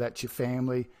whether that's your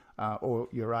family or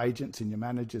your agents and your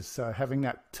managers. So having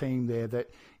that team there that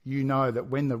you know that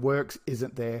when the work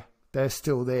isn't there, they're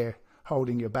still there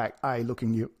holding you back,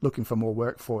 looking for more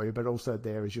work for you, but also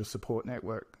there as your support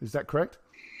network. Is that correct?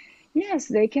 Yes,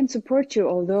 they can support you,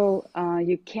 although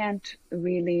you can't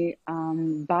really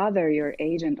bother your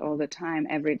agent all the time,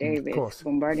 every day Of with course.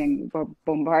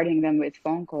 bombarding them with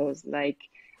phone calls. Like,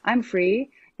 I'm free,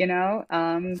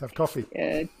 Let's have coffee.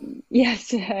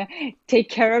 yes, take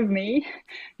care of me.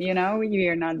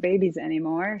 You're not babies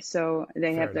anymore, so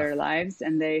they Fair have their enough. lives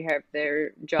and they have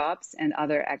their jobs and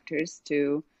other actors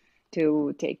to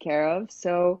take care of.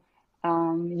 So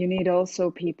you need also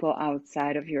people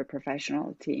outside of your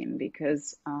professional team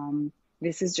because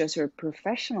this is just your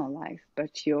professional life,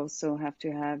 but you also have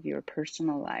to have your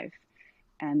personal life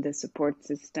and the support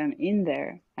system in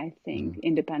there, I think,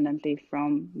 independently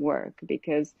from work,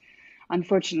 because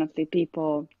unfortunately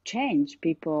people change,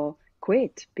 people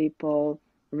quit, people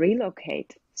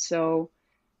relocate. So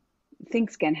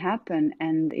things can happen.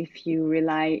 And if you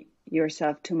rely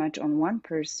yourself too much on one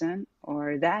person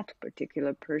or that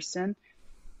particular person,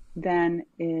 then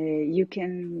you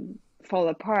can fall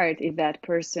apart if that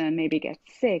person maybe gets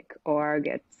sick or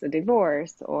gets a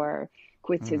divorce or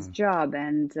quits his job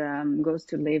and goes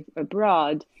to live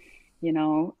abroad.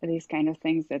 These kind of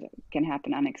things that can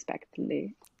happen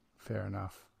unexpectedly. Fair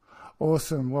enough.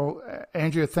 Awesome. Well,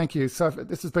 Andrea, thank you. So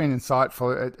this has been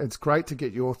insightful. It's great to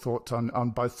get your thoughts on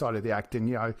both sides of the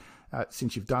acting,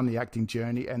 since you've done the acting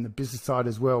journey and the business side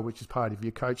as well, which is part of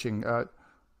your coaching.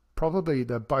 Probably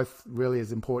they're both really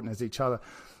as important as each other.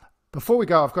 Before we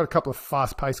go, I've got a couple of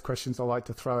fast-paced questions I'd like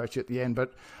to throw at you at the end,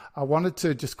 but I wanted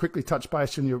to just quickly touch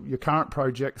base on your current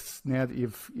projects now that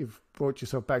you've brought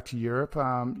yourself back to Europe.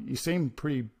 You seem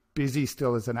pretty busy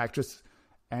still as an actress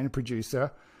and a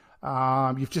producer.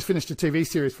 You've just finished a TV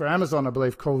series for Amazon, I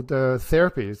believe, called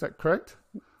Therapy. Is that correct?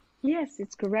 Yes,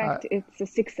 it's correct. It's a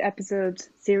 6-episode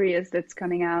series that's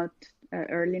coming out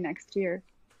early next year.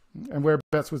 And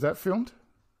whereabouts was that filmed?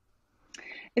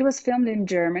 It was filmed in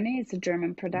Germany. It's a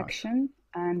German Nice. production,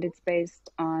 and it's based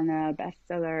on a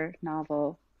bestseller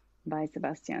novel by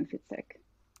Sebastian Fitzek.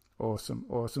 Awesome,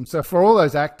 awesome. So for all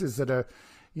those actors that are,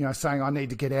 saying I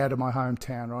need to get out of my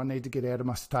hometown, or I need to get out of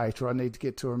my state, or I need to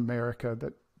get to America,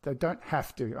 that they don't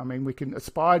have to. I mean, we can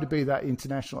aspire to be that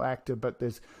international actor, but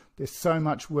there's so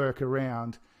much work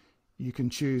around. You can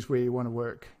choose where you want to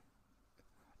work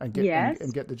and get Yes,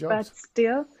 and get the but jobs.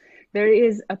 still, there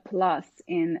is a plus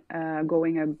in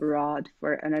going abroad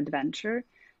for an adventure,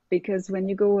 because when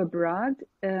you go abroad,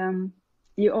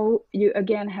 you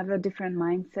again have a different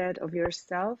mindset of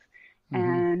yourself. Hmm.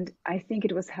 And I think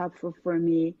it was helpful for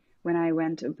me when I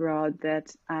went abroad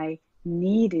that I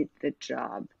needed the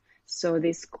job. So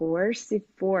this coercive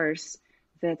force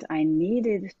that I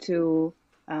needed to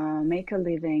make a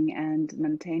living and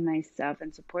maintain myself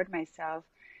and support myself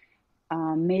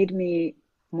made me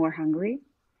more hungry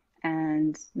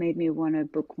and made me want to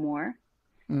book more.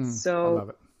 I So love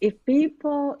it. if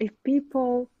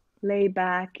people lay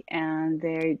back and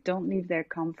they don't leave their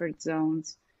comfort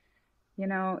zones,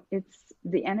 it's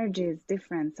the energy is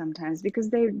different sometimes because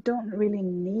they don't really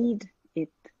need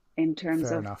it in terms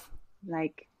Fair of enough.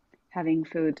 like having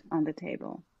food on the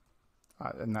table.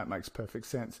 And that makes perfect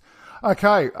sense.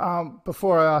 Okay,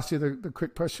 before I ask you the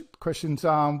quick questions,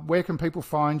 where can people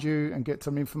find you and get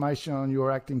some information on your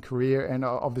acting career? And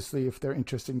obviously, if they're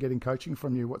interested in getting coaching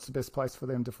from you, what's the best place for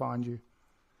them to find you?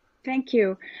 Thank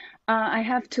you. I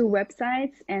have two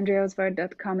websites.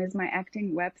 AndreaOsvart.com is my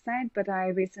acting website, but I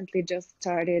recently just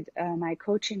started my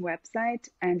coaching website,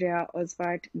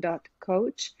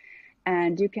 AndreaOsvart.coach.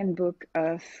 And you can book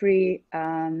a free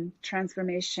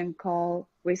transformation call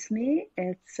with me.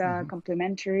 It's Hmm.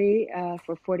 complimentary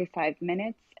for 45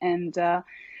 minutes, and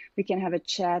we can have a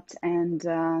chat and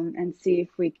see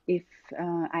if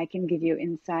I can give you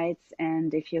insights,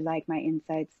 and if you like my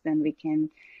insights, then we can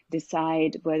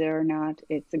decide whether or not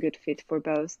it's a good fit for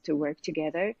both to work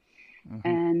together. Hmm.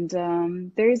 And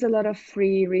there is a lot of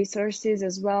free resources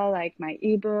as well, like my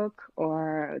ebook,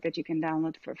 or that you can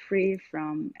download for free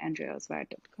from Which I've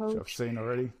andreaosvart.coach, seen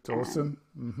already. It's and awesome.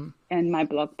 Hmm. my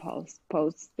blog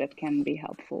posts that can be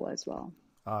helpful as well.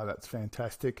 Oh, that's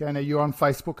fantastic. And are you on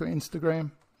Facebook or Instagram?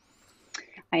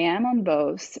 I am on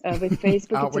both. With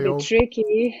Facebook, Aren't it's a we bit all?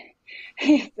 tricky.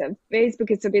 Facebook,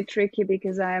 it's a bit tricky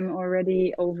because I'm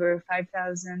already over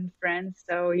 5,000 friends,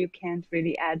 so you can't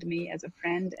really add me as a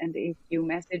friend. And if you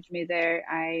message me there,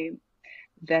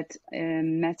 that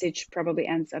message probably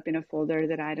ends up in a folder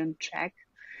that I don't check.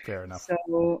 Fair enough.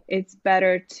 So it's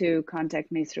better to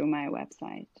contact me through my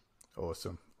website.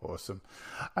 Awesome. Awesome.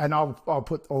 And I'll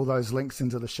put all those links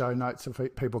into the show notes so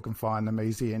people can find them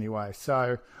easy anyway.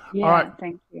 So, Yeah, all right.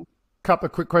 thank you. Couple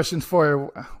of quick questions for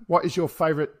you. What would your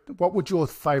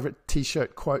favorite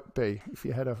t-shirt quote be? If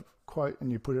you had a quote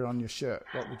and you put it on your shirt,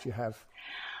 what would you have?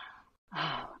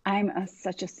 Oh,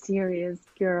 such a serious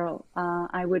girl.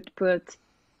 I would put,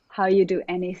 how you do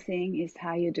anything is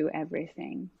how you do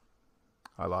everything.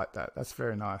 I like that. That's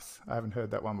very nice. I haven't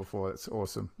heard that one before. That's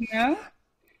awesome. Yeah.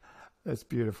 That's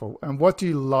beautiful. And what do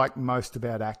you like most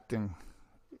about acting?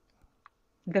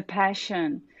 The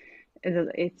passion.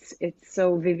 It's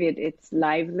so vivid. It's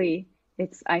lively.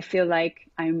 I feel like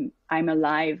I'm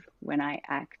alive when I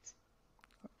act.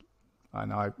 I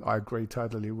know. I agree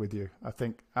totally with you. I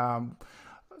think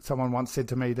someone once said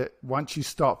to me that once you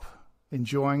stop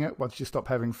enjoying it, once you stop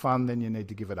having fun, then you need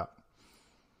to give it up.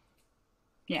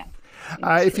 Yeah.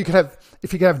 If you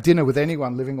could have dinner with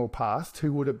anyone, living or past,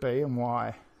 who would it be and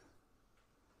why?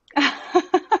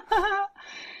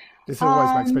 This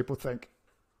always makes people think.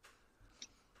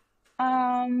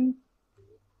 I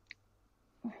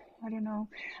don't know.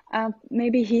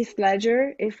 Maybe Heath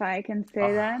Ledger, if I can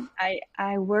say that.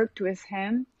 I worked with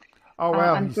him. Oh wow,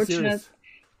 are you Unfortunate. serious?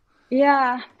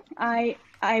 Yeah,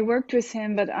 I worked with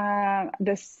him, but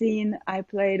the scene I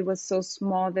played was so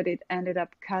small that it ended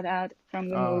up cut out from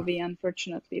the Oh, movie,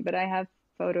 unfortunately. But I have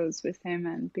photos with him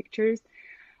and pictures.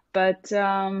 But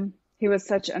he was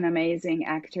such an amazing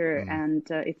actor, mm, and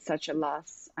it's such a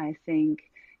loss. I think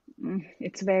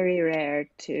it's very rare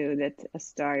too that a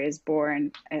star is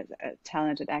born, a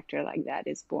talented actor like that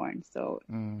is born. So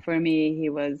mm. for me, he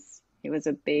was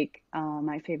a big,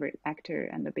 my favorite actor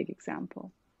and a big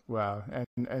example. Wow,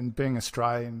 and being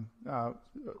Australian, Yeah.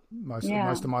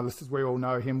 most of my listeners, we all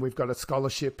know him. We've got a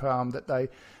scholarship that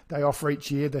they offer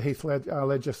each year, the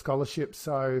Ledger Scholarship.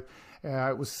 So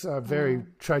it was a very Oh,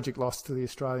 tragic loss to the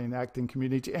Australian acting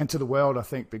community and to the world, I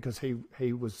think, because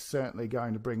he was certainly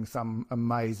going to bring some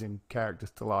amazing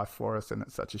characters to life for us, and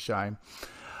it's such a shame.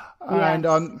 And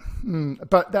yes.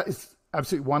 but that is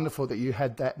absolutely wonderful that you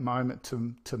had that moment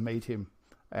to meet him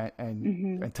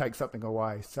Hmm. and take something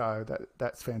away. So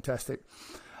that's fantastic.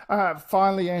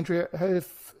 Finally, Andrea, have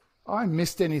I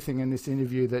missed anything in this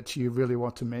interview that you really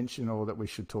want to mention or that we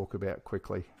should talk about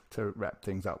quickly to wrap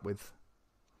things up with?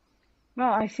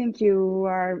 Well, I think you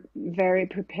are very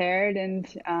prepared, and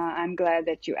I'm glad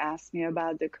that you asked me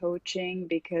about the coaching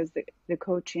because the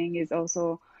coaching is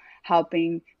also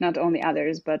helping not only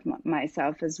others but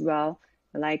myself as well,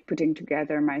 like putting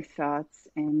together my thoughts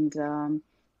and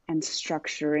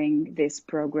structuring this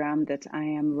program that I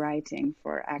am writing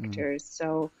for Mm, actors.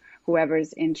 So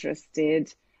whoever's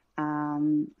interested,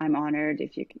 I'm honored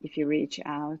if you reach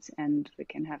out and we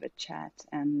can have a chat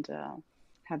and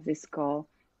have this call,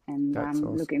 and that's I'm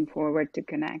awesome. looking forward to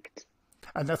connect.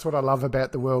 And that's what I love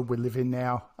about the world we live in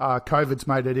now. COVID's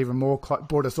made it even more,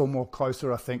 brought us all more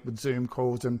closer, I think, with Zoom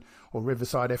calls or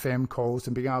Riverside FM calls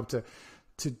and being able to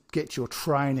get your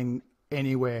training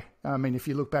anywhere. I mean, if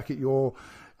you look back at your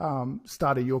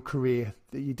start of your career,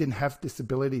 that you didn't have this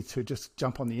ability to just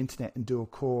jump on the internet and do a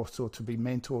course or to be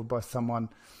mentored by someone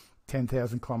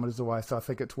 10,000 kilometers away. So I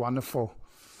think it's wonderful,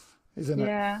 isn't it?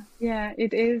 Yeah, yeah,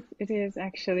 it is. It is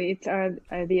actually. It's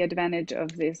the advantage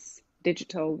of this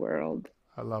digital world.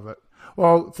 I love it.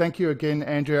 Well, thank you again,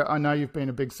 Andrea. I know you've been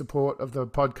a big support of the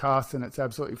podcast, and it's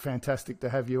absolutely fantastic to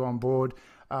have you on board.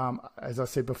 As I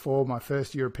said before, my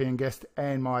first European guest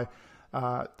and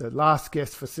the last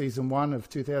guest for season 1 of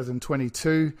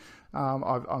 2022.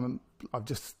 I've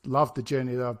just loved the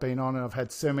journey that I've been on, and I've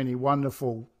had so many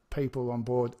wonderful people on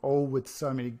board, all with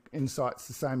so many insights,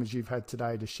 the same as you've had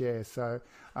today to share. So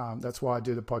that's why I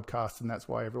do the podcast, and that's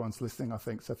why everyone's listening, I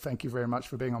think. So thank you very much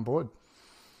for being on board.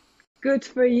 Good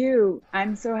for you.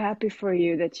 I'm so happy for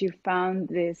you that you found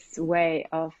this way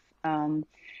of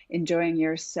enjoying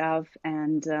yourself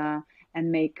and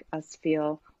make us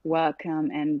feel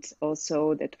welcome, and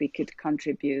also that we could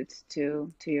contribute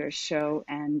to your show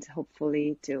and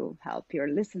hopefully to help your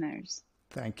listeners.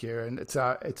 Thank you. And it's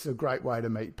a great way to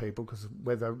meet people, because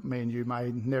whether me and you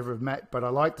may never have met, but I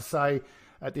like to say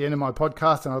at the end of my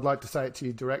podcast, and I'd like to say it to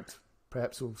you direct,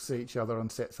 perhaps we'll see each other on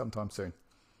set sometime soon.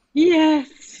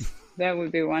 Yes, that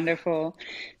would be wonderful.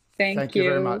 Thank Thank you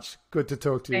very you. much. Good to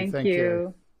talk to you. Thank Thank you.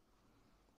 you.